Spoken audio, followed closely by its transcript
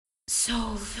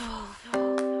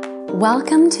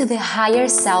Welcome to the Higher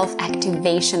Self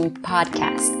Activation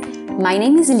Podcast. My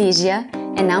name is Ligia,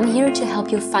 and I'm here to help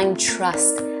you find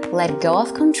trust, let go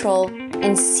of control,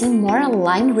 and see more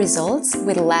aligned results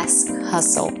with less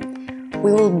hustle.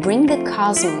 We will bring the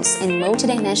cosmos and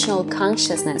multidimensional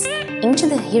consciousness into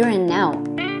the here and now,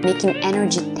 making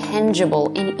energy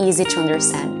tangible and easy to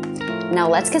understand. Now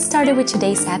let's get started with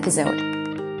today's episode.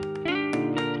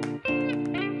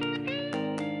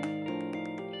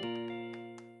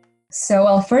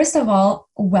 So, first of all,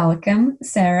 welcome,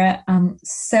 Sarah. I'm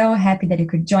so happy that you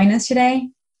could join us today.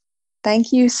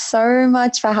 Thank you so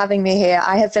much for having me here.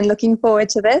 I have been looking forward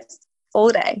to this all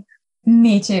day.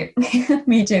 Me too.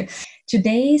 Me too.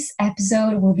 Today's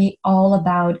episode will be all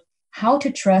about how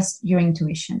to trust your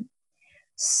intuition.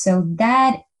 So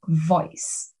that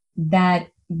voice, that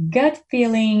gut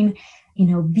feeling,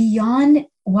 beyond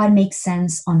what makes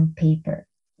sense on paper,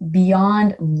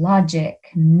 beyond logic,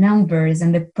 numbers,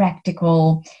 and the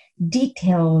practical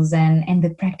details and the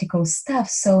practical stuff.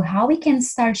 So how we can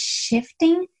start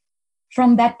shifting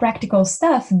from that practical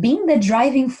stuff, being the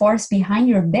driving force behind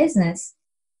your business,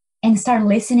 and start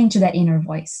listening to that inner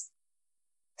voice.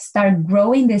 Start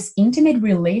growing this intimate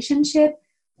relationship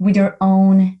with your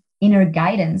own inner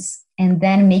guidance and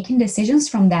then making decisions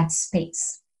from that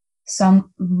space. So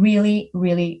I'm really,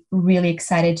 really, really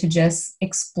excited to just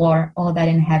explore all that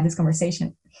and have this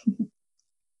conversation.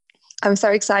 I'm so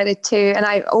excited too. And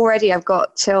I've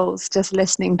got chills just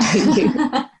listening to you.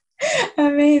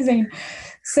 Amazing.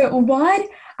 So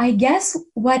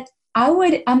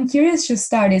I'm curious to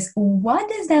start is, what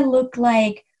does that look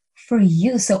like for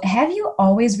you? So have you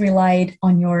always relied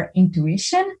on your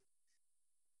intuition?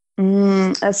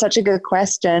 That's such a good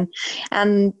question.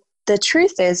 And the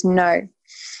truth is no.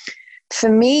 For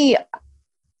me,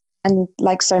 and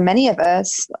like so many of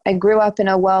us, I grew up in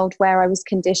a world where I was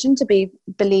conditioned to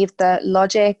believe that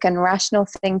logic and rational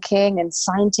thinking and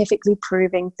scientifically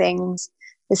proving things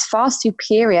is far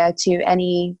superior to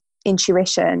any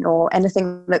intuition or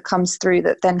anything that comes through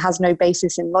that then has no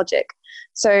basis in logic.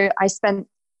 So I spent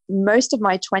most of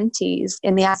my 20s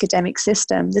in the academic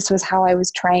system. This was how I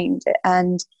was trained.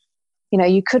 And,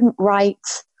 you couldn't write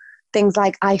things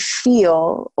like I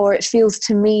feel, or it feels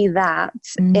to me that.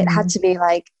 It had to be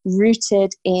like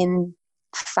rooted in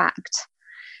fact.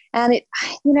 And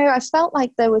I felt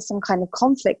like there was some kind of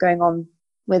conflict going on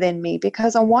within me,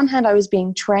 because on one hand, I was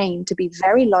being trained to be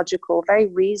very logical, very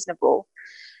reasonable.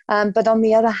 But on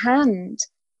the other hand,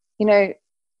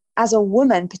 as a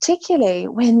woman, particularly,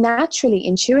 we're naturally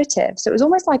intuitive. So it was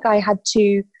almost like I had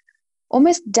to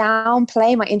almost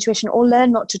downplay my intuition or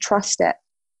learn not to trust it.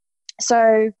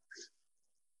 So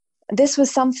this was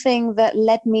something that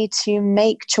led me to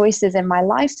make choices in my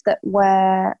life that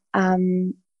were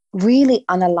really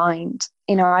unaligned.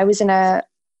 I was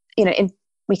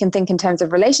we can think in terms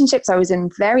of relationships. I was in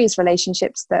various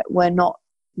relationships that were not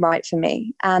right for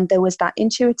me. And there was that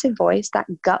intuitive voice, that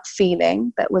gut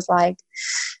feeling that was like,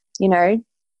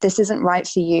 this isn't right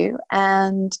for you.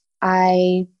 And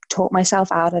I talked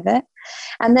myself out of it.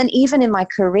 And then even in my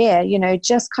career,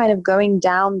 just kind of going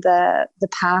down the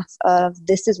path of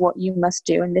this is what you must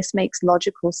do and this makes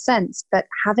logical sense, but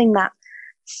having that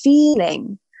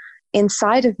feeling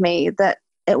inside of me that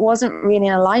it wasn't really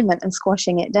in alignment and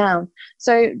squashing it down.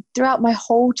 So throughout my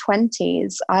whole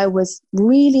 20s,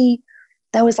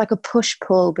 there was like a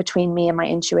push-pull between me and my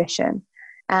intuition.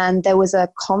 And there was a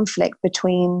conflict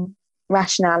between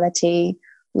rationality,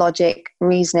 logic,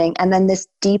 reasoning, and then this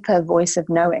deeper voice of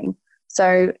knowing.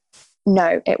 So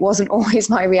no, it wasn't always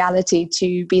my reality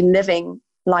to be living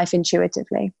life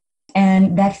intuitively.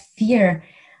 And that fear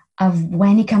of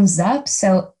when it comes up,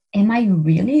 so am I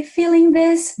really feeling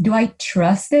this? Do I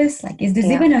trust this? Like, is this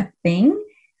even a thing?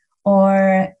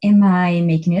 Or am I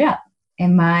making it up?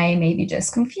 Am I maybe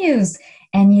just confused?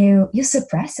 And you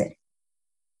suppress it.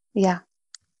 Yeah,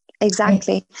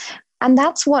 exactly. And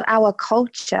that's what our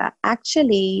culture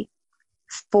actually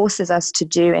forces us to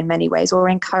do in many ways, or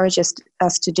encourages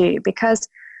us to do, because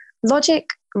logic,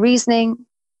 reasoning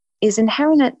is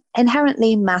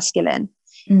inherently masculine.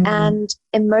 And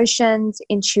emotions,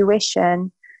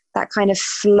 intuition, that kind of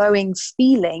flowing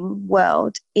feeling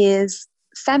world is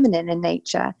feminine in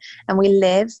nature. And we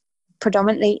live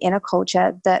predominantly in a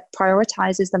culture that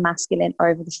prioritizes the masculine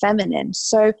over the feminine.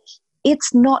 So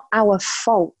it's not our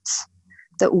fault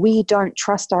that we don't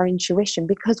trust our intuition,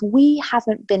 because we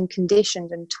haven't been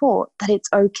conditioned and taught that it's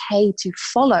okay to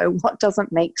follow what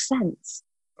doesn't make sense.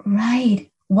 Right.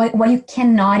 What you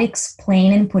cannot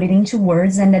explain and put it into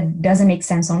words, and that doesn't make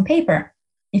sense on paper.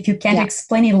 If you can't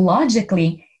explain it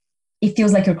logically, it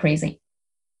feels like you're crazy.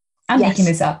 I'm making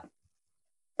this up.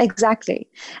 Exactly.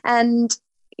 And,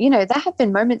 there have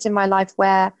been moments in my life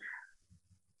where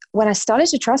when I started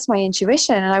to trust my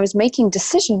intuition and I was making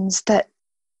decisions that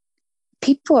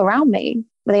people around me,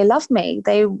 they loved me,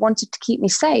 they wanted to keep me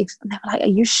safe. And they were like, are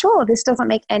you sure? This doesn't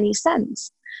make any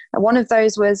sense. And one of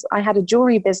those was I had a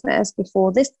jewelry business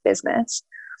before this business.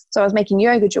 So I was making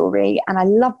yoga jewelry and I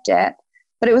loved it.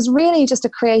 But it was really just a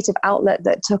creative outlet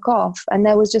that took off. And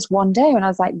there was just one day when I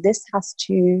was like, this has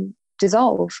to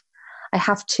dissolve. I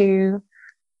have to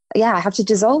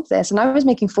dissolve this. And I was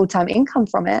making full-time income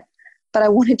from it, but I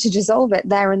wanted to dissolve it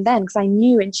there and then because I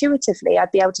knew intuitively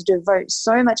I'd be able to devote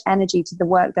so much energy to the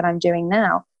work that I'm doing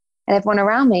now. And everyone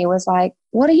around me was like,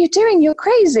 what are you doing? You're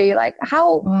crazy. Like,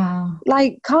 how, Wow.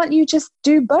 like, can't you just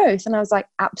do both? And I was like,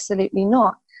 absolutely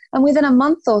not. And within a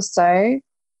month or so,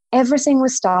 everything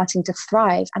was starting to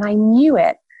thrive and I knew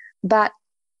it, but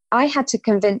I had to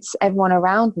convince everyone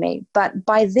around me. But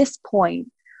by this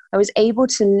point, I was able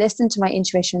to listen to my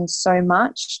intuition so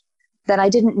much that I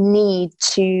didn't need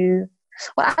to,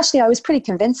 well, actually, I was pretty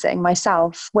convincing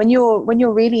myself. When you're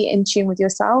really in tune with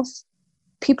yourself,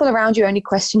 people around you only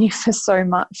question you for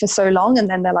so long, and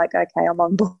then they're like, okay, I'm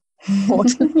on board.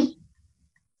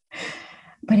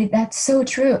 But that's so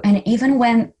true. And even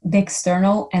when the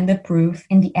external and the proof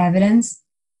and the evidence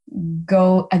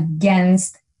go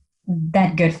against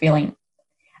that good feeling.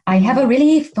 I have a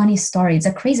really funny story. It's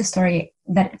a crazy story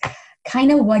that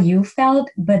kind of what you felt,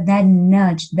 but that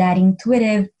nudge, that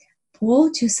intuitive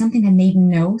pull to something that made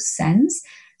no sense.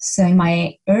 So in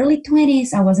my early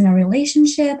 20s, I was in a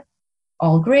relationship,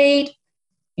 all great.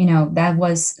 That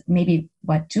was maybe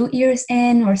 2 years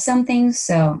in or something.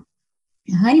 So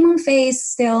honeymoon phase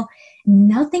still.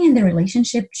 Nothing in the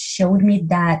relationship showed me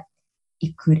that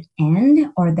it could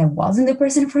end or that wasn't the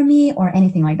person for me or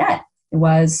anything like that. It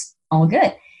was all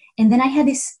good. And then I had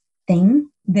this thing,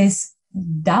 this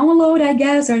download, I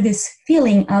guess, or this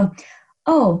feeling of,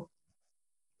 oh,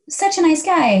 such a nice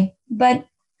guy, but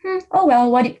oh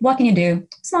well, what can you do?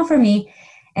 It's not for me.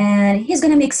 And he's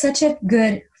gonna make such a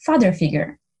good father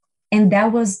figure. And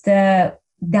that was the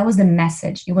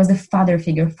message. It was the father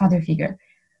figure.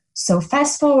 So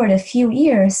fast forward a few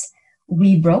years,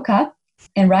 we broke up.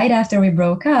 And right after we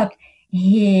broke up,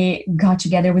 he got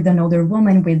together with an older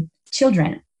woman with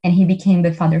children, and he became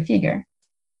the father figure.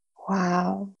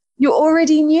 Wow. You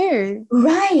already knew.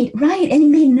 Right. And it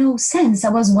made no sense. I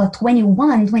was,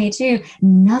 21, 22.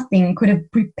 Nothing could have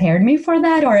prepared me for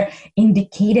that or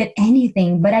indicated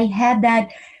anything. But I had that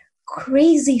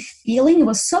crazy feeling. It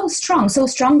was so strong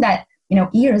that,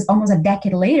 years, almost a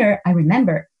decade later, I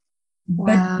remember.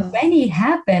 Wow. But when it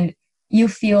happened, you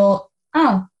feel,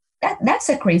 oh, that's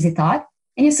a crazy thought,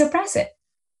 and you suppress it.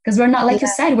 Because we're not, like you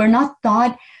said, we're not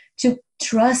taught to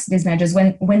trust these nudges.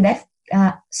 When that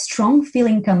strong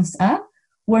feeling comes up,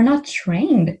 we're not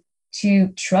trained to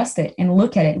trust it and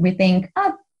look at it. We think,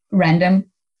 oh,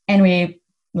 random, and we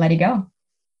let it go.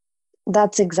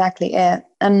 That's exactly it.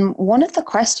 And one of the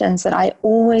questions that I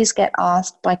always get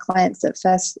asked by clients that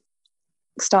first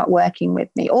start working with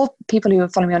me, or people who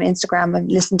follow me on Instagram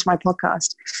and listen to my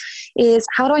podcast, is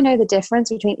how do I know the difference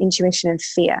between intuition and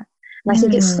fear? And I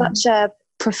think it's such a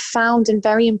profound and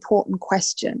very important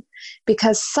question,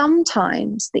 because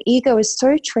sometimes the ego is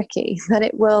so tricky that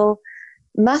it will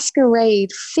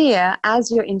masquerade fear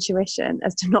as your intuition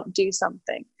as to not do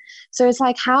something. So it's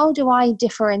like, how do I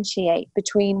differentiate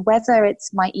between whether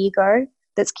it's my ego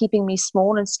that's keeping me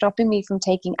small and stopping me from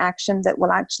taking action that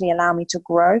will actually allow me to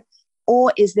grow,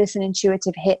 or is this an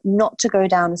intuitive hit not to go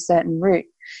down a certain route?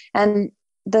 And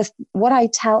what I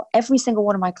tell every single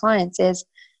one of my clients is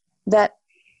that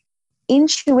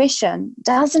intuition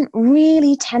doesn't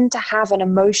really tend to have an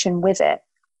emotion with it.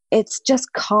 It's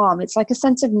just calm. It's like a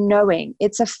sense of knowing.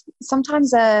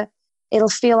 Sometimes it'll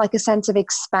feel like a sense of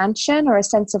expansion or a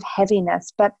sense of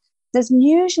heaviness, but there's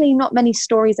usually not many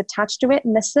stories attached to it,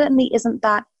 and there certainly isn't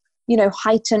that,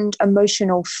 heightened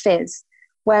emotional fizz.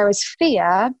 Whereas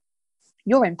fear,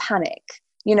 you're in panic.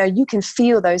 You can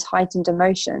feel those heightened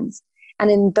emotions. And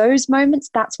in those moments,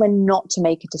 that's when not to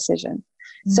make a decision.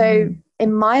 So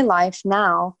in my life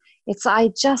now, it's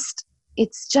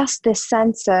just this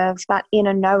sense of that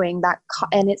inner knowing,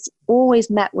 and it's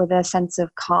always met with a sense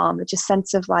of calm, just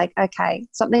sense of like, okay,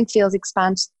 something feels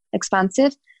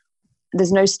expansive.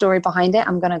 There's no story behind it.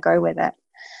 I'm going to go with it.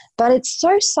 But it's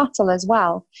so subtle as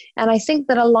well. And I think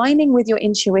that aligning with your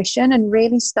intuition and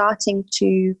really starting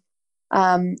to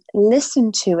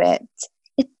listen to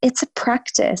it's a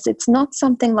practice. It's not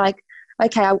something like,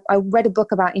 okay, I read a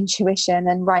book about intuition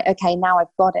and right, okay, now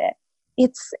I've got it.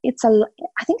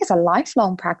 I think it's a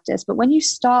lifelong practice. But when you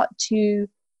start to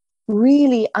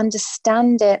really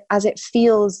understand it as it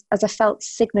feels, as a felt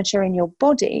signature in your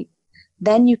body,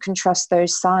 then you can trust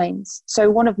those signs. So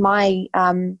one of my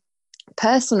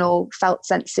personal felt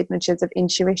sense signatures of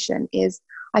intuition is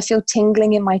I feel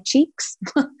tingling in my cheeks.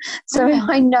 So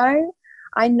I know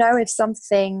if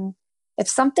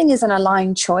something is an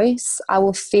aligned choice, I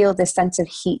will feel this sense of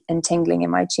heat and tingling in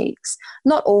my cheeks.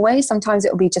 Not always. Sometimes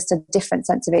it will be just a different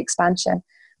sense of expansion.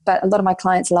 But a lot of my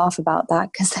clients laugh about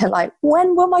that because they're like,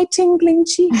 when will my tingling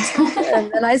cheeks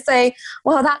happen? And I say,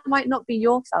 well, that might not be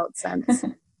your felt sense.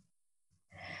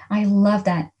 I love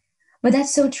that. But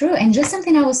that's so true. And just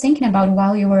something I was thinking about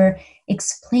while you were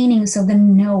explaining, so the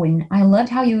knowing, I loved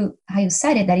how you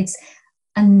said it, that it's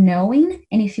a knowing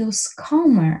and it feels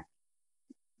calmer.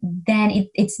 Then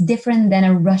it's different than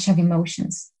a rush of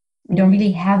emotions. We don't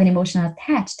really have an emotion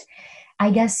attached.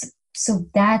 I guess, so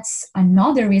that's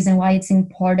another reason why it's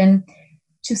important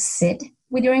to sit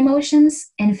with your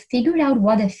emotions and figure out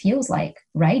what it feels like,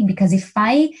 right? Because if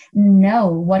I know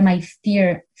what my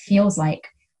fear feels like,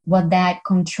 what that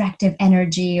contractive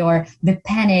energy or the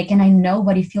panic, and I know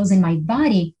what it feels in my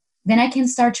body, then I can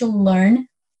start to learn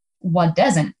what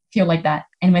doesn't feel like that.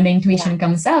 And when the intuition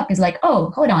comes up, it's like,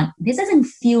 oh, hold on, this doesn't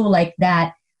feel like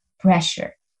that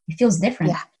pressure. It feels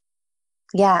different.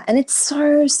 Yeah. And it's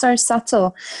so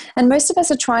subtle. And most of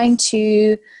us are trying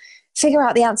to figure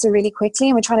out the answer really quickly,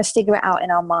 and we're trying to figure it out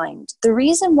in our mind. The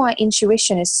reason why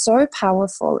intuition is so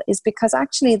powerful is because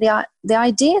actually the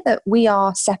idea that we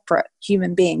are separate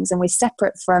human beings and we're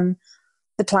separate from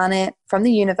the planet, from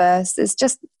the universe, is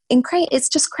just it's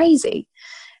just crazy,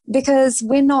 because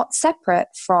we're not separate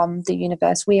from the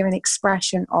universe. We are an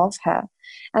expression of her.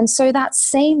 And so that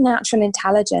same natural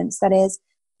intelligence that is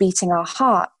beating our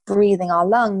heart, breathing our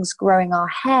lungs, growing our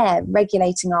hair,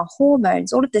 regulating our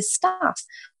hormones, all of this stuff,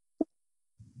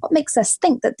 what makes us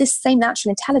think that this same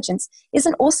natural intelligence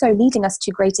isn't also leading us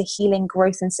to greater healing,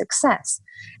 growth, and success?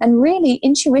 And really,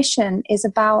 intuition is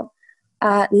about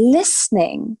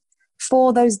listening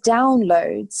for those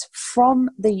downloads from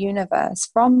the universe,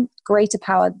 from greater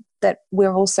power that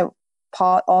we're also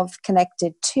part of,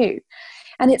 connected to.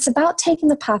 And it's about taking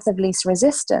the path of least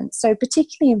resistance. So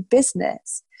particularly in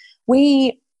business,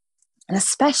 and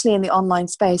especially in the online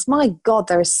space, my God,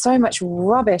 there is so much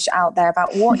rubbish out there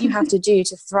about what you have to do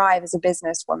to thrive as a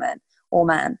businesswoman or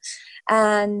man.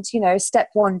 And, step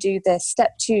 1, do this.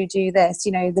 Step 2, do this.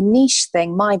 The niche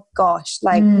thing, my gosh,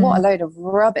 what a load of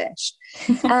rubbish.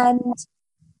 And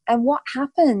what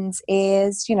happens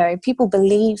is, people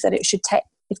believe that it should take,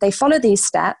 if they follow these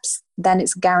steps, then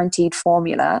it's guaranteed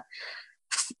formula,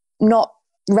 not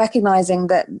recognizing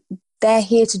that they're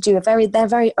here to do their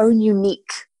very own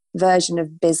unique version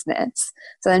of business.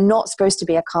 So they're not supposed to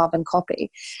be a carbon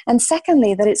copy. And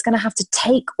secondly, that it's going to have to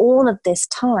take all of this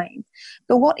time.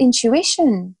 But what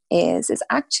intuition is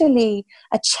actually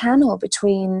a channel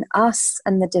between us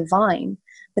and the divine.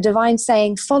 The divine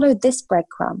saying, follow this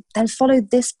breadcrumb, then follow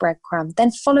this breadcrumb,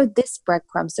 then follow this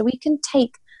breadcrumb, so we can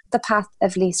take the path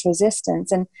of least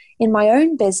resistance. And in my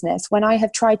own business, when I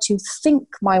have tried to think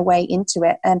my way into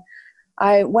it, and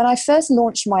when I first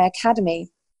launched my academy,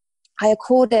 I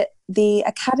called it the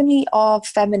Academy of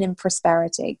Feminine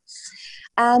Prosperity.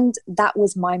 And that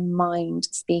was my mind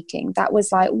speaking. That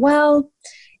was like, well,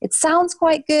 it sounds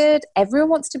quite good. Everyone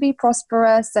wants to be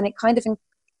prosperous. And it kind of,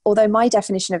 although my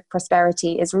definition of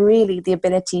prosperity is really the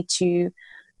ability to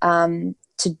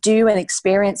do and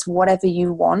experience whatever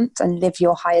you want and live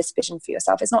your highest vision for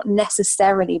yourself. It's not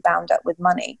necessarily bound up with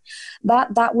money.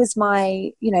 That was my,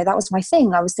 that was my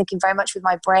thing. I was thinking very much with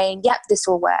my brain, yep, this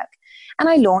will work. And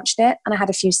I launched it and I had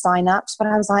a few sign-ups, but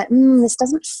I was like, this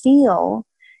doesn't feel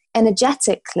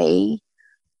energetically,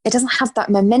 it doesn't have that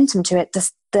momentum to it.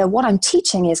 What I'm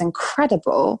teaching is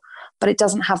incredible, but it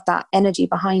doesn't have that energy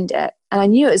behind it. And I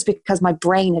knew it was because my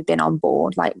brain had been on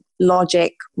board, like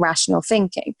logic, rational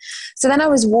thinking. So then I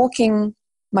was walking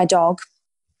my dog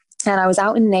and I was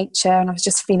out in nature and I was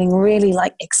just feeling really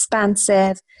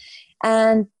expansive.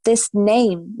 And this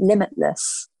name,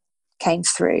 Limitless, came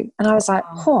through. And I was like,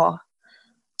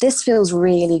 this feels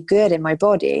really good in my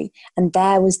body. And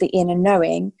there was the inner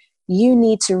knowing, you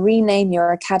need to rename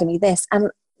your academy this.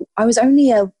 And I was only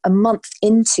a month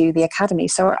into the academy,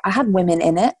 so I had women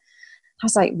in it. I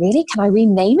was like, really? Can I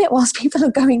rename it whilst people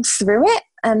are going through it?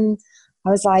 And I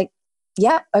was like,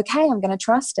 yeah, okay, I'm going to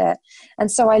trust it.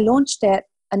 And so I launched it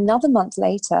another month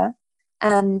later.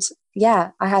 And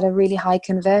yeah, I had a really high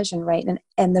conversion rate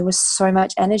and there was so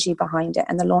much energy behind it.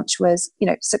 And the launch was,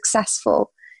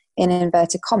 successful in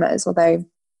inverted commas, although,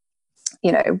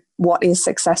 what is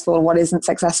successful and what isn't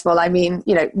successful. I mean,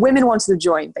 women wanted to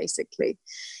join basically.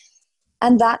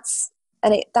 And that's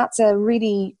a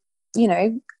really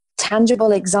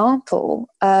tangible example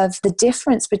of the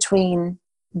difference between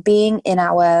being in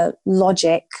our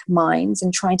logic minds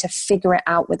and trying to figure it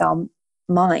out with our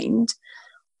mind,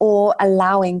 or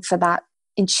allowing for that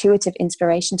intuitive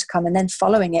inspiration to come and then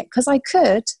following it. Because I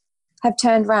could have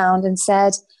turned around and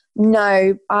said,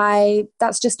 no,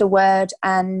 that's just a word,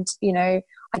 and I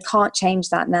can't change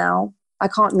that now. I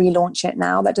can't relaunch it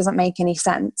now. That doesn't make any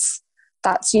sense.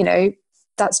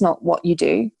 That's not what you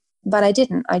do. But I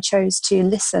didn't. I chose to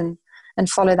listen and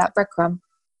follow that breadcrumb.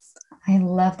 I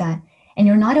love that. And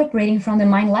you're not operating from the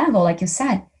mind level, like you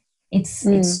said.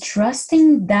 It's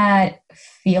trusting that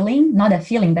feeling, not a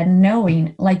feeling, that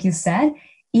knowing, like you said,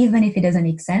 even if it doesn't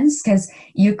make sense, because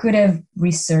you could have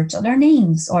researched other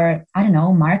names, or, I don't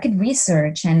know, market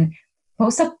research, and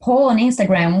post a poll on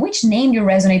Instagram, which name you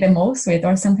resonate the most with,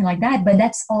 or something like that. But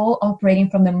that's all operating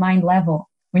from the mind level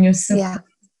when you're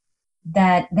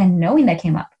that knowing that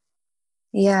came up.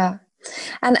 Yeah.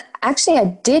 And actually,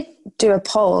 I did do a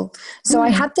poll. So I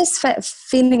had this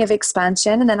feeling of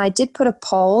expansion, and then I did put a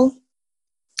poll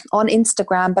on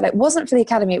Instagram, but it wasn't for the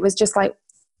Academy. It was just like,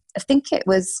 I think it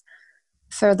was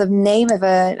for the name of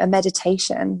a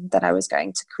meditation that I was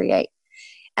going to create.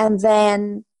 And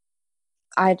then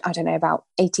I don't know, about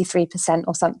 83%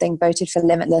 or something voted for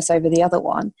Limitless over the other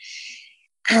one.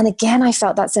 And again, I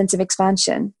felt that sense of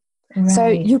expansion. Right. So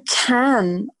you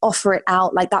can offer it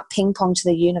out like that ping pong to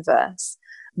the universe,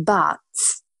 but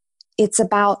it's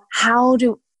about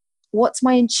what's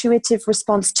my intuitive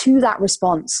response to that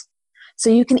response? So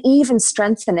you can even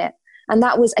strengthen it. And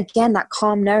that was, again, that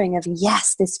calm knowing of,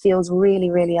 yes, this feels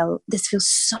really, really, this feels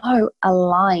so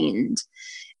aligned.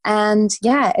 And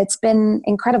yeah, it's been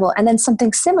incredible. And then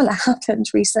something similar happened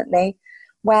recently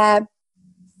where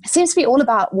it seems to be all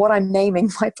about what I'm naming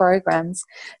my programs.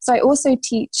 So I also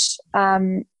teach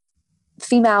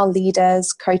female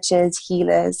leaders, coaches,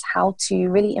 healers, how to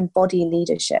really embody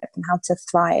leadership and how to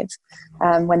thrive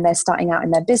when they're starting out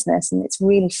in their business. And it's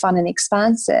really fun and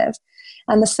expansive.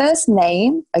 And the first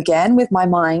name, again, with my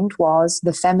mind, was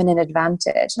The Feminine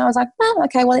Advantage. And I was like, oh,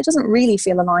 okay, well, it doesn't really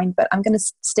feel aligned, but I'm going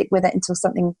to stick with it until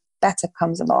something better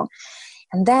comes along.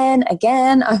 And then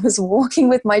again, I was walking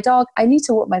with my dog. I need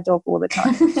to walk my dog all the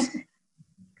time.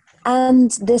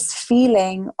 And this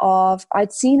feeling of,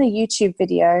 I'd seen a YouTube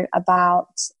video about,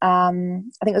 I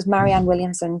think it was Marianne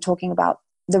Williamson talking about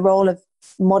the role of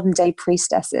modern day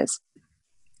priestesses.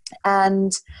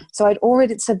 And so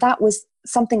that was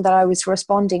something that I was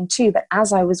responding to. But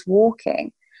as I was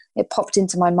walking, it popped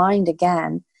into my mind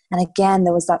again. And again,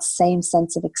 there was that same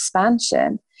sense of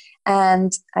expansion.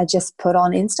 And I just put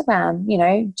on Instagram,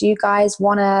 do you guys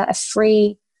want a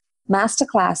free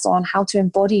masterclass on how to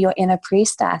embody your inner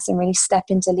priestess and really step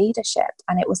into leadership?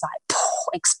 And it was like,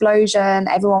 explosion.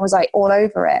 Everyone was like all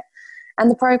over it. And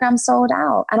the program sold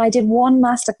out. And I did one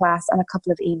masterclass and a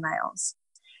couple of emails.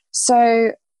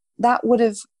 So that would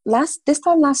have this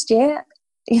time last year,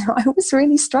 I was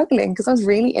really struggling because I was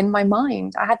really in my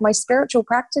mind. I had my spiritual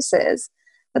practices,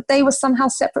 but they were somehow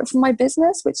separate from my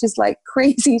business, which is like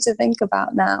crazy to think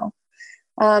about now.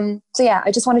 So yeah,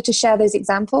 I just wanted to share those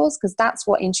examples because that's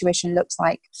what intuition looks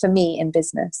like for me in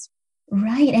business.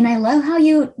 Right. And I love how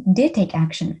you did take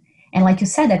action. And like you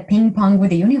said, that ping pong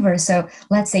with the universe. So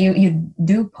let's say you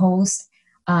do post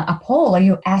a poll, or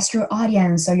you ask your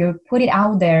audience, or you put it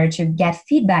out there to get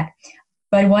feedback.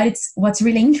 But what's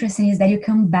really interesting is that you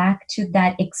come back to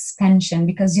that expansion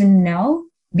because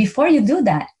before you do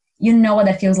that, what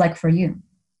that feels like for you.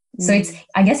 So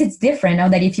I guess it's different now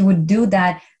that if you would do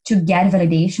that to get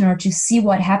validation or to see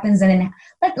what happens, and then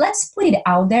let's put it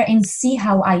out there and see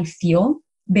how I feel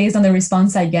based on the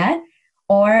response I get,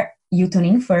 or you tune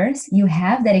in first, you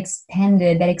have that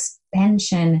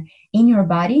expansion in your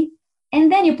body, and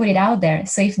then you put it out there.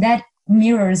 So if that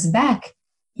mirrors back,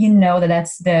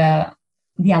 that's the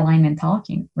alignment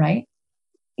talking, right?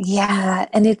 Yeah.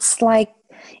 And it's like,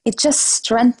 it just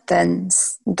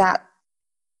strengthens that.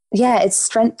 Yeah, it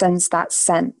strengthens that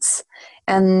sense.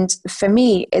 And for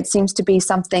me, it seems to be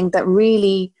something that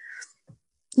really,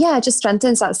 just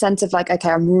strengthens that sense of like, okay,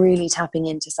 I'm really tapping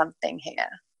into something here.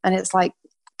 And it's like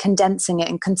condensing it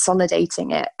and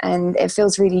consolidating it. And it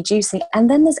feels really juicy. And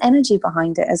then there's energy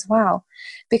behind it as well.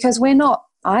 Because we're not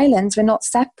islands, we're not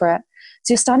separate.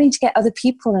 So you're starting to get other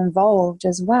people involved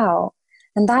as well.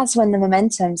 And that's when the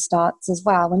momentum starts as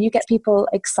well. When you get people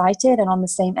excited and on the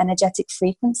same energetic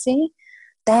frequency,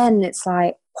 then it's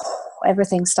like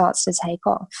everything starts to take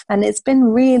off. And it's been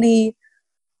really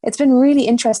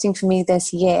interesting for me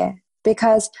this year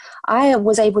because I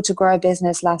was able to grow a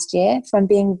business last year from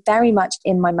being very much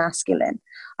in my masculine.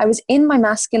 I was in my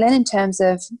masculine in terms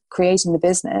of creating the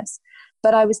business,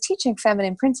 but I was teaching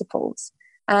feminine principles.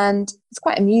 And it's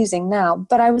quite amusing now,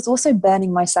 but I was also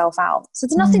burning myself out. So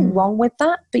there's nothing wrong with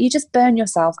that, but you just burn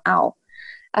yourself out.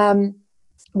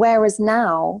 Whereas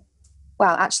now,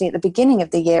 well, actually at the beginning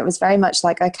of the year, it was very much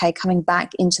like, okay, coming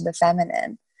back into the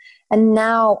feminine. And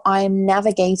now I'm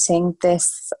navigating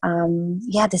this,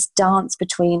 this dance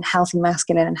between healthy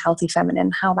masculine and healthy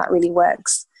feminine, how that really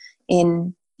works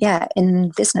in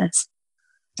business.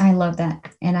 I love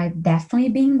that. And I've definitely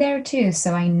been there too.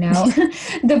 So I know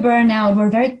the burnout, we're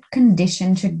very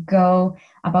conditioned to go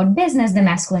about business the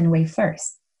masculine way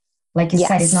first. Like you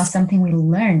said, it's not something we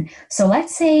learn. So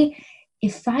let's say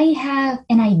if I have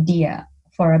an idea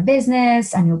for a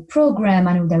business, a new program,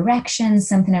 a new direction,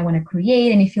 something I want to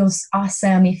create, and it feels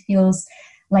awesome, it feels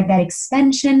like that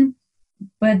expansion.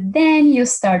 But then you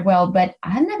start, but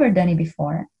I've never done it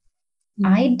before.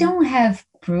 I don't have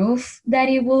proof that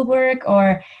it will work,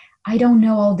 or I don't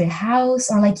know all the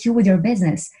hows, or like you with your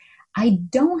business, I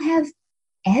don't have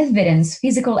evidence,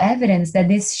 physical evidence that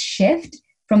this shift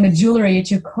from the jewelry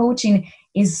to coaching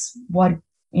is what,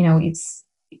 it's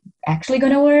actually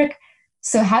going to work.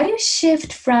 So how do you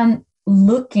shift from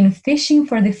fishing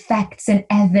for the facts and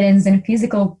evidence and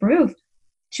physical proof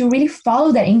to really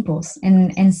follow that impulse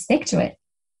and stick to it?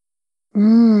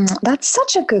 That's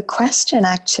such a good question,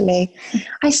 actually.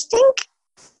 I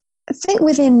think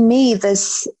within me,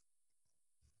 there's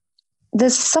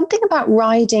something about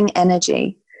riding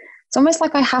energy. It's almost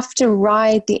like I have to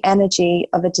ride the energy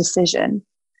of a decision.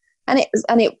 And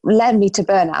it led me to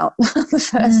burnout the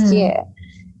first year.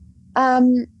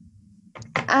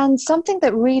 And something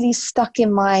that really stuck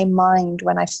in my mind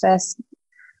when I first,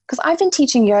 because I've been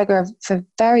teaching yoga for a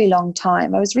very long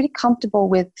time. I was really comfortable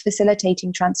with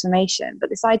facilitating transformation, but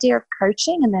this idea of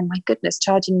coaching and then, my goodness,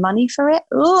 charging money for it.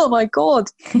 Oh my God,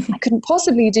 I couldn't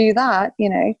possibly do that,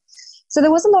 So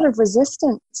there was a lot of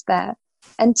resistance there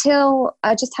until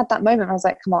I just had that moment where I was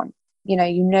like, come on,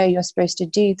 you're supposed to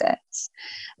do this.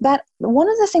 But one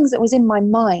of the things that was in my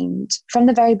mind from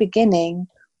the very beginning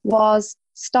was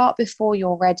start before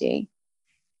you're ready.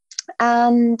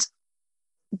 And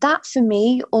that for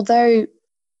me, although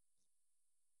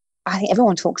I think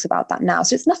everyone talks about that now,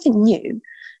 so it's nothing new.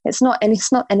 It's not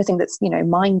anything that's,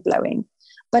 mind blowing,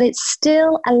 but it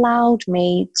still allowed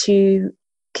me to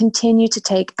continue to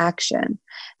take action,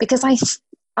 because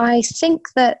I think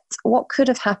that what could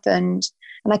have happened,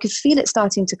 and I could feel it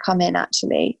starting to come in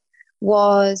actually,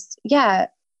 was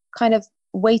kind of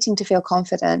waiting to feel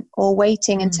confident, or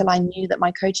waiting until I knew that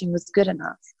my coaching was good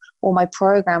enough, or my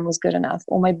program was good enough,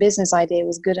 or my business idea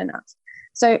was good enough.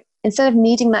 So instead of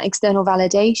needing that external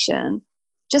validation,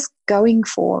 just going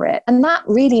for it. And that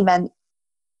really meant,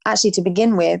 actually, to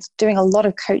begin with, doing a lot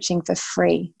of coaching for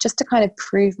free, just to kind of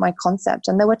prove my concept.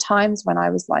 And there were times when I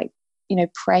was like,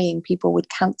 praying people would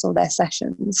cancel their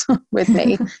sessions with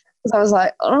me, because I was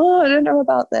like, I don't know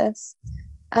about this.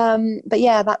 But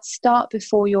that start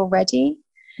before you're ready,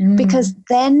 because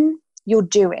then you're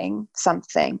doing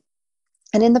something.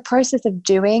 And in the process of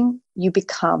doing, you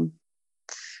become.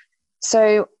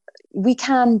 So we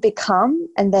can become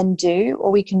and then do,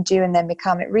 or we can do and then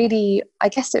become. It really,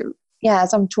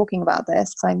 as I'm talking about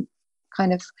this, I'm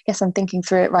thinking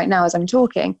through it right now as I'm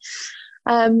talking.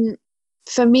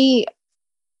 For me,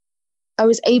 I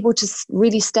was able to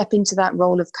really step into that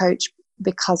role of coach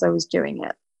because I was doing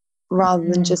it, rather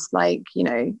than just like,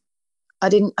 I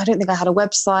don't think I had a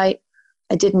website.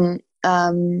 I didn't,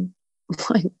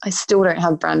 I still don't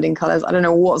have branding colors. I don't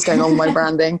know what's going on with my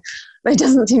branding, but it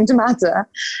doesn't seem to matter.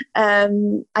 I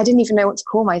didn't even know what to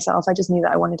call myself. I just knew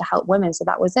that I wanted to help women. So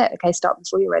that was it. Okay, start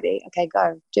before you're ready. Okay,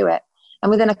 go, do it.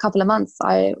 And within a couple of months,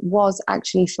 I was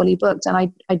actually fully booked. And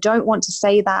I don't want to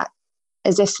say that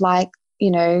as if like,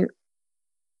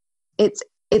 it's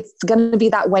going to be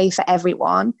that way for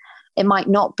everyone. It might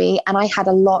not be. And I had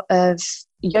a lot of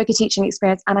yoga teaching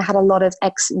experience, and I had a lot of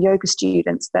ex-yoga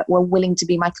students that were willing to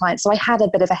be my clients. So I had a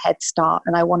bit of a head start,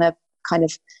 and I want to kind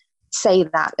of say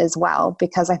that as well,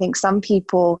 because I think some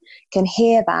people can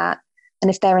hear that,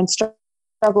 and if they're in struggle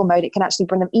mode, it can actually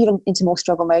bring them even into more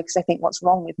struggle mode, because they think, what's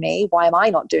wrong with me? Why am I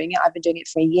not doing it? I've been doing it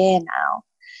for a year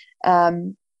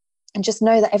now. And just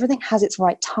know that everything has its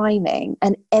right timing,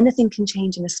 and anything can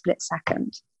change in a split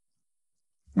second.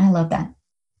 I love that.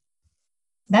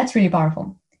 That's really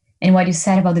powerful. And what you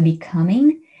said about the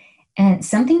becoming, and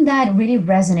something that really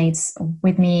resonates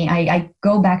with me, I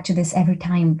go back to this every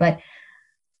time, but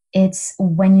it's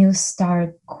when you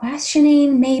start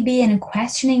questioning maybe, and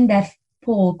questioning that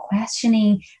pull,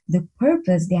 questioning the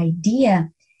purpose, the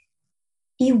idea,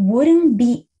 it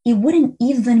wouldn't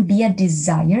even be a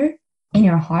desire in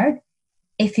your heart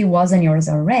if it wasn't yours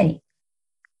already.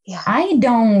 Yeah. I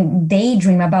don't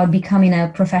daydream about becoming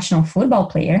a professional football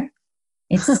player.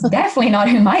 It's definitely not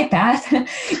in my path.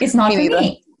 It's not for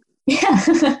me. Yeah.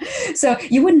 So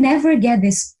you would never get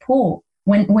this pull.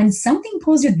 When something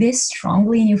pulls you this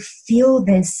strongly and you feel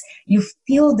this, you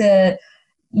feel the,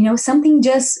 something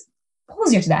just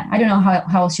pulls you to that. I don't know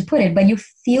how else you put it, but you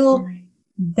feel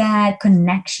that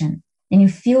connection and you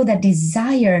feel that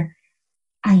desire.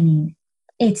 I mean,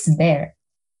 it's there.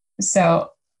 So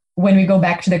when we go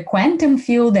back to the quantum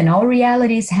field and all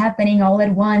reality is happening all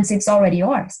at once, it's already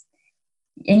yours.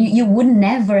 And you would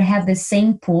never have the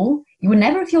same pull. You would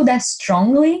never feel that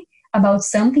strongly about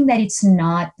something that it's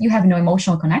not, you have no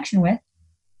emotional connection with.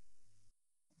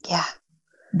 Yeah.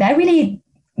 That really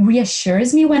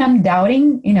reassures me when I'm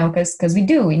doubting, because we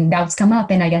do, and doubts come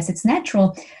up, and I guess it's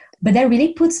natural. But that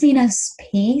really puts me in a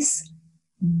space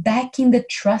back in the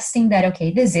trusting that,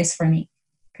 okay, this is for me.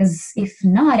 Because if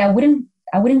not, I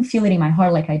wouldn't feel it in my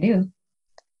heart like I do.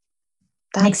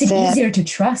 Makes it easier to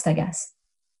trust, I guess.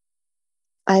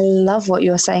 I love what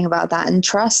you're saying about that. And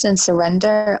trust and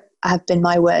surrender have been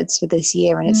my words for this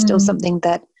year. And it's still something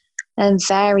that I'm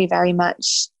very, very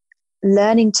much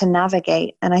learning to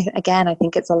navigate. And I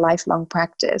think it's a lifelong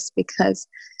practice, because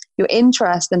you're in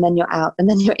trust and then you're out, and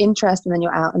then you're in trust and then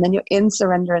you're out, and then you're in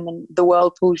surrender and then the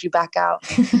world pulls you back out.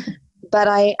 But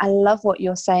I love what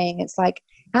you're saying. It's like,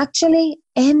 actually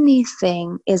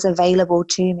anything is available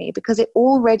to me because it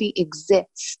already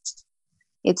exists.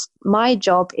 It's my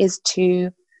job is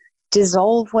to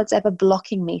dissolve what's ever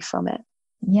blocking me from it.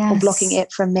 Yes. Or blocking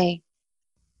it from me.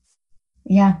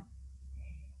 Yeah.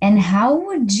 And how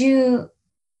would you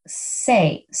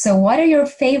say, so what are your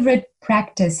favorite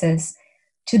practices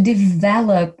to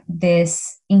develop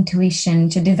this intuition,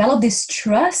 to develop this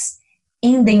trust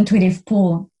in the intuitive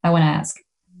pull, I want to ask?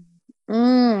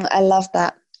 I love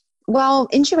that. Well,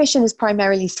 intuition is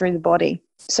primarily through the body.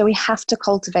 So we have to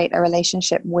cultivate a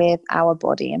relationship with our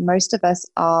body. And most of us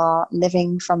are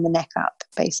living from the neck up,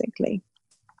 basically.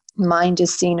 Mind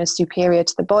is seen as superior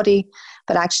to the body,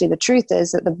 but actually the truth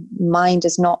is that the mind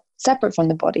is not separate from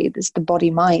the body. It's the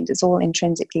body-mind. It's all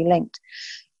intrinsically linked.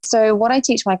 So what I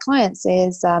teach my clients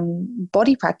is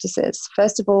body practices.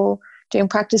 First of all, doing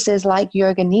practices like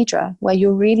Yoga Nidra, where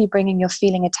you're really bringing your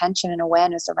feeling attention and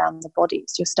awareness around the body.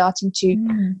 So you're starting to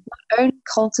not only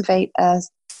cultivate a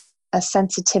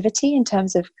sensitivity in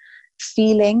terms of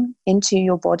feeling into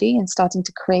your body and starting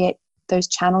to create those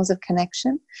channels of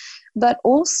connection, but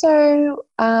also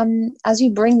as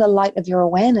you bring the light of your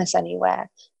awareness anywhere,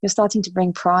 you're starting to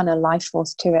bring prana, life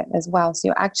force, to it as well. So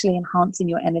you're actually enhancing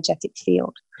your energetic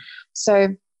field.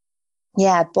 So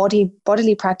yeah,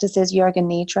 bodily practices, Yoga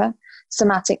Nidra,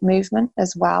 somatic movement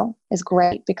as well is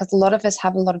great, because a lot of us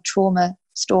have a lot of trauma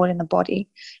stored in the body.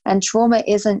 And trauma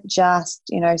isn't just,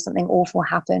 something awful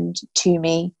happened to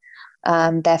me,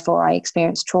 therefore I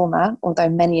experienced trauma, although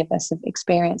many of us have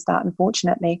experienced that,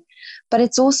 unfortunately. But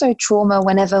it's also trauma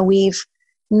whenever we've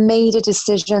made a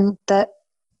decision that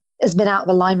has been out of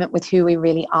alignment with who we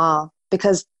really are,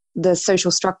 because the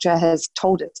social structure has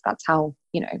told us that's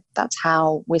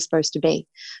how we're supposed to be.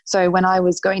 So when I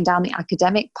was going down the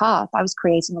academic path, I was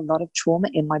creating a lot of trauma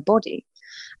in my body.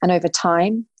 And over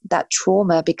time, that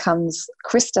trauma becomes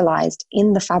crystallized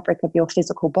in the fabric of your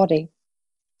physical body.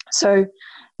 So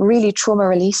really trauma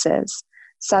releases,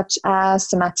 such as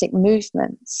somatic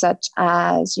movement, such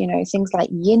as, things like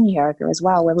yin yoga as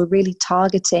well, where we're really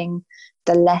targeting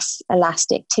the less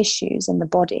elastic tissues in the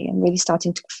body and really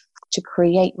starting to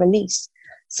create release.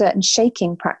 Certain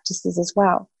shaking practices as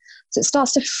well. So it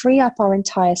starts to free up our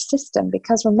entire system,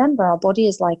 because remember, our body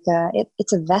is like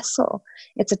it's a vessel,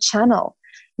 it's a channel.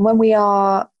 When we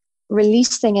are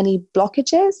releasing any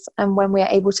blockages and when we are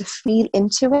able to feel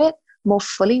into it more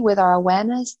fully with our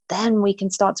awareness, then we can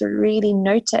start to really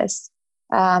notice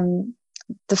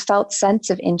the felt sense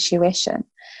of intuition.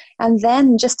 And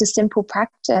then just a simple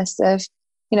practice of,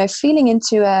 feeling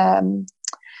into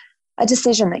a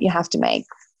decision that you have to make.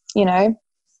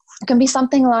 It can be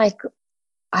something like,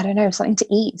 I don't know, something to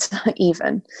eat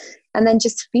even. And then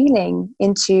just feeling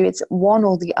into it's one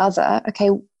or the other. Okay,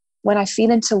 when I feel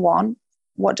into one,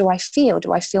 what do I feel?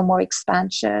 Do I feel more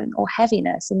expansion or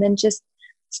heaviness? And then just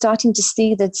starting to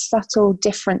see the subtle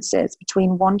differences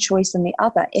between one choice and the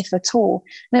other, if at all.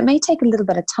 And it may take a little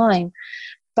bit of time,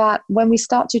 but when we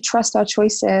start to trust our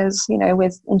choices,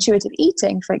 with intuitive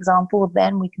eating, for example,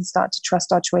 then we can start to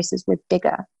trust our choices with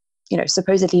bigger,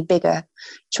 supposedly bigger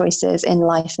choices in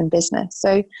life and business.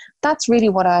 So that's really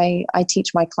what I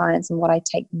teach my clients and what I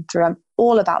take them through. I'm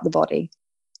all about the body.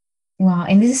 Wow.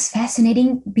 And this is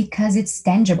fascinating because it's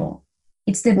tangible.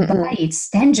 It's the body. It's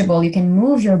tangible. You can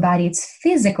move your body. It's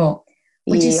physical.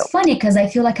 Which is funny because I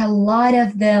feel like a lot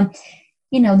of the,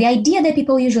 the idea that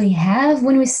people usually have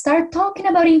when we start talking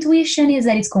about intuition is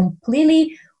that it's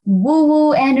completely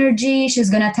woo-woo energy. She's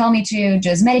going to tell me to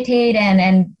just meditate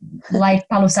and light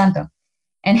Palo Santo.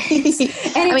 And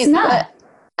it's not.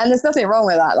 And there's nothing wrong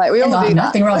with that. Like we all do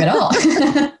nothing wrong at all.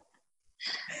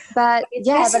 But it's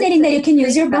fascinating that you can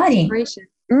use your body.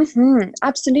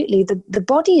 Absolutely. The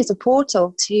body is a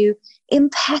portal to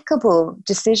impeccable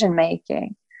decision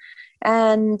making.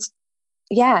 And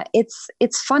yeah,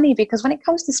 it's funny because when it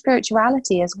comes to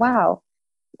spirituality as well,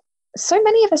 so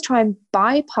many of us try and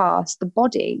bypass the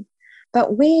body,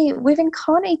 but we've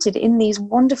incarnated in these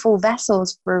wonderful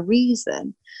vessels for a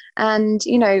reason. And,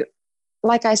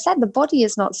 like I said, the body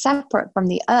is not separate from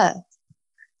the earth.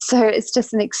 So it's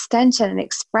just an extension, an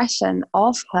expression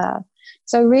of her.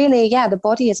 So really, yeah, the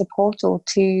body is a portal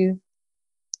to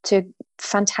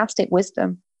fantastic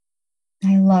wisdom.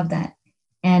 I love that.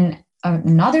 And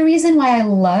another reason why I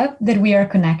love that we are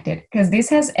connected, because this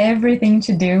has everything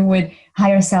to do with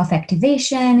higher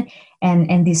self-activation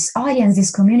and this audience,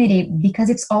 this community, because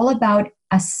it's all about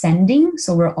ascending.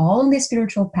 So we're all on the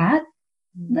spiritual path,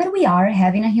 but we are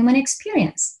having a human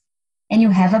experience. And you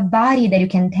have a body that you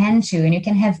can tend to, and you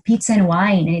can have pizza and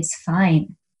wine, and it's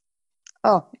fine.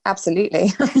 Oh,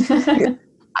 absolutely.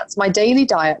 That's my daily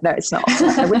diet. No, it's not.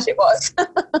 I wish it was.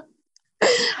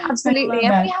 Absolutely.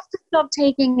 And we have to stop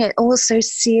taking it all so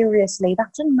seriously.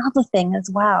 That's another thing as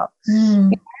well.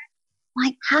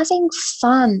 Like having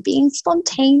fun, being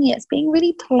spontaneous, being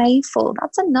really playful.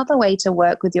 That's another way to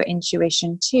work with your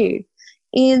intuition too,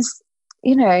 is,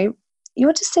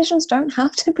 your decisions don't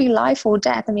have to be life or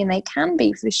death. I mean, they can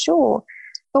be for sure.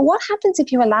 But what happens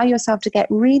if you allow yourself to get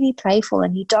really playful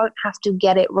and you don't have to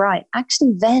get it right?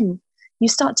 Actually, then you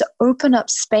start to open up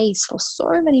space for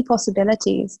so many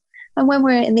possibilities. And when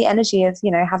we're in the energy of,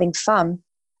 having fun,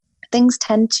 things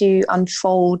tend to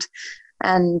unfold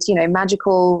and,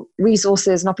 magical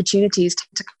resources and opportunities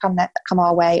to come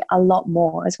our way a lot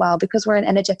more as well, because we're an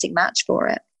energetic match for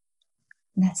it.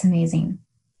 That's amazing.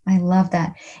 I love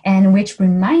that. And which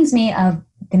reminds me of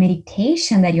the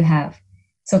meditation that you have.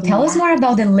 So tell us more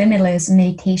about the limitless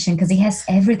meditation, because it has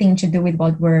everything to do with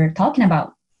what we're talking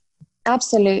about.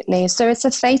 Absolutely. So it's a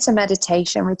theta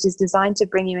meditation, which is designed to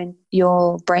bring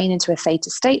your brain into a theta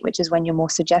state, which is when you're more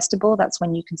suggestible. That's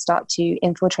when you can start to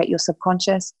infiltrate your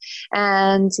subconscious.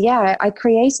 And yeah, I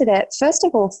created it, first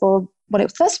of all,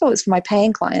 it was for my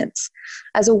paying clients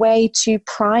as a way to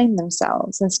prime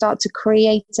themselves and start to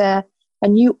create a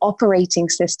new operating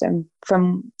system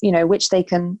from, which they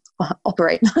can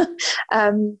operate.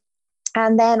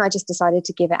 And then I just decided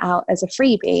to give it out as a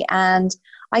freebie. And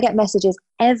I get messages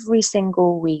every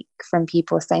single week from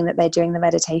people saying that they're doing the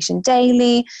meditation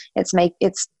daily.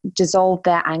 It's dissolved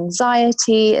their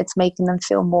anxiety. It's making them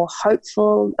feel more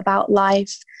hopeful about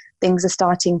life. Things are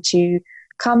starting to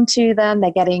come to them.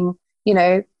 They're getting,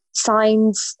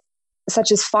 signs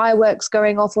such as fireworks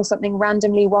going off or something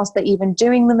randomly whilst they're even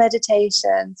doing the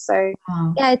meditation. So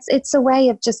yeah, it's a way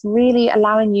of just really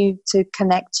allowing you to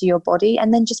connect to your body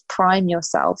and then just prime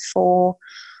yourself for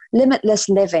limitless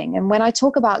living. And when I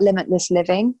talk about limitless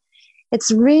living,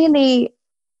 it's really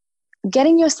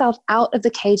getting yourself out of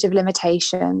the cage of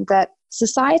limitation that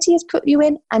society has put you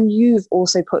in and you've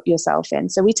also put yourself in.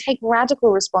 So we take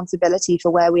radical responsibility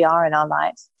for where we are in our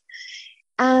life,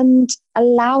 and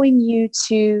allowing you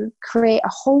to create a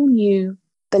whole new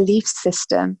belief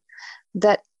system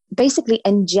that basically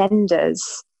engenders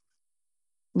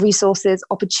resources,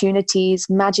 opportunities,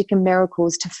 magic and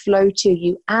miracles to flow to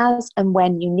you as and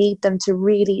when you need them to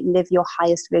really live your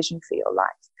highest vision for your life.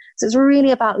 So it's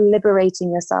really about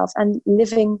liberating yourself and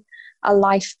living a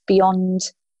life beyond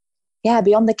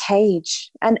the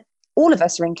cage. And all of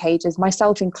us are in cages,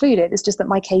 myself included. It's just that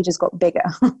my cage has got bigger.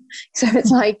 So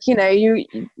it's like,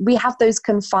 we have those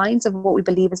confines of what we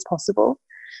believe is possible.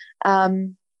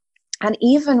 And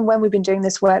even when we've been doing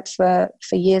this work for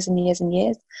years and years and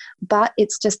years, but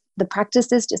it's just the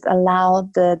practices just allow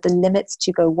the limits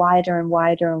to go wider and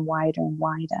wider and wider and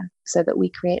wider so that we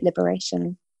create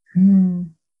liberation.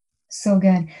 So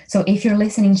good. So if you're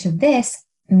listening to this,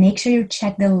 make sure you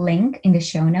check the link in the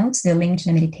show notes, the link to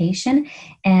the meditation.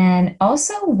 And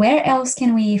also, where else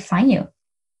can we find you?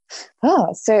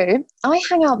 So I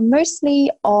hang out mostly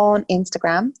on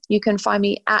Instagram. You can find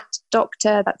me at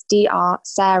Dr. That's Dr.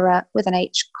 Sarah with an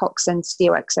H Coxon,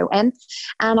 Coxon.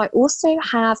 And I also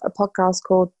have a podcast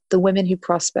called The Women Who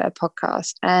Prosper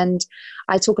podcast. And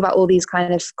I talk about all these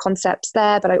kind of concepts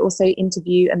there, but I also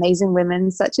interview amazing women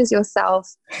such as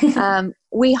yourself.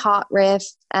 We heart riff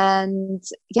and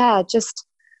just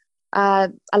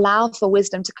allow for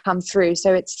wisdom to come through.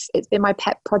 So it's been my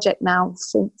pet project now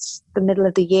since the middle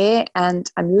of the year,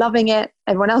 and I'm loving it.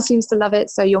 Everyone else seems to love it.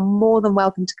 So you're more than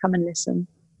welcome to come and listen.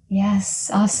 Yes,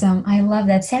 awesome. I love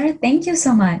that. Sarah, thank you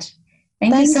so much.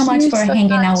 Thank you so much for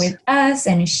hanging out with us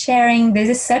and sharing. This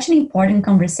is such an important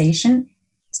conversation,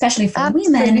 especially for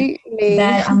women,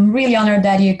 that I'm really honored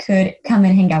that you could come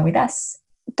and hang out with us.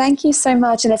 Thank you so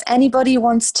much. And if anybody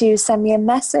wants to send me a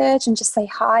message and just say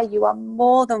hi, you are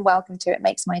more than welcome to. It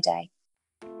makes my day.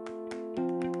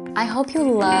 I hope you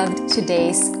loved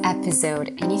today's episode.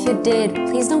 And if you did,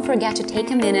 please don't forget to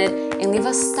take a minute and leave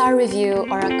a star review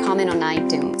or a comment on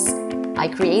iTunes. I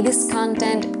create this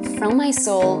content from my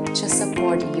soul to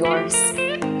support yours.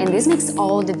 And this makes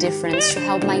all the difference to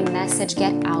help my message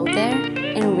get out there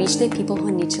and reach the people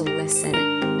who need to listen.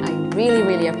 I really,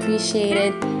 really appreciate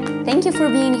it. Thank you for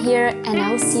being here, and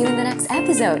I'll see you in the next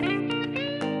episode.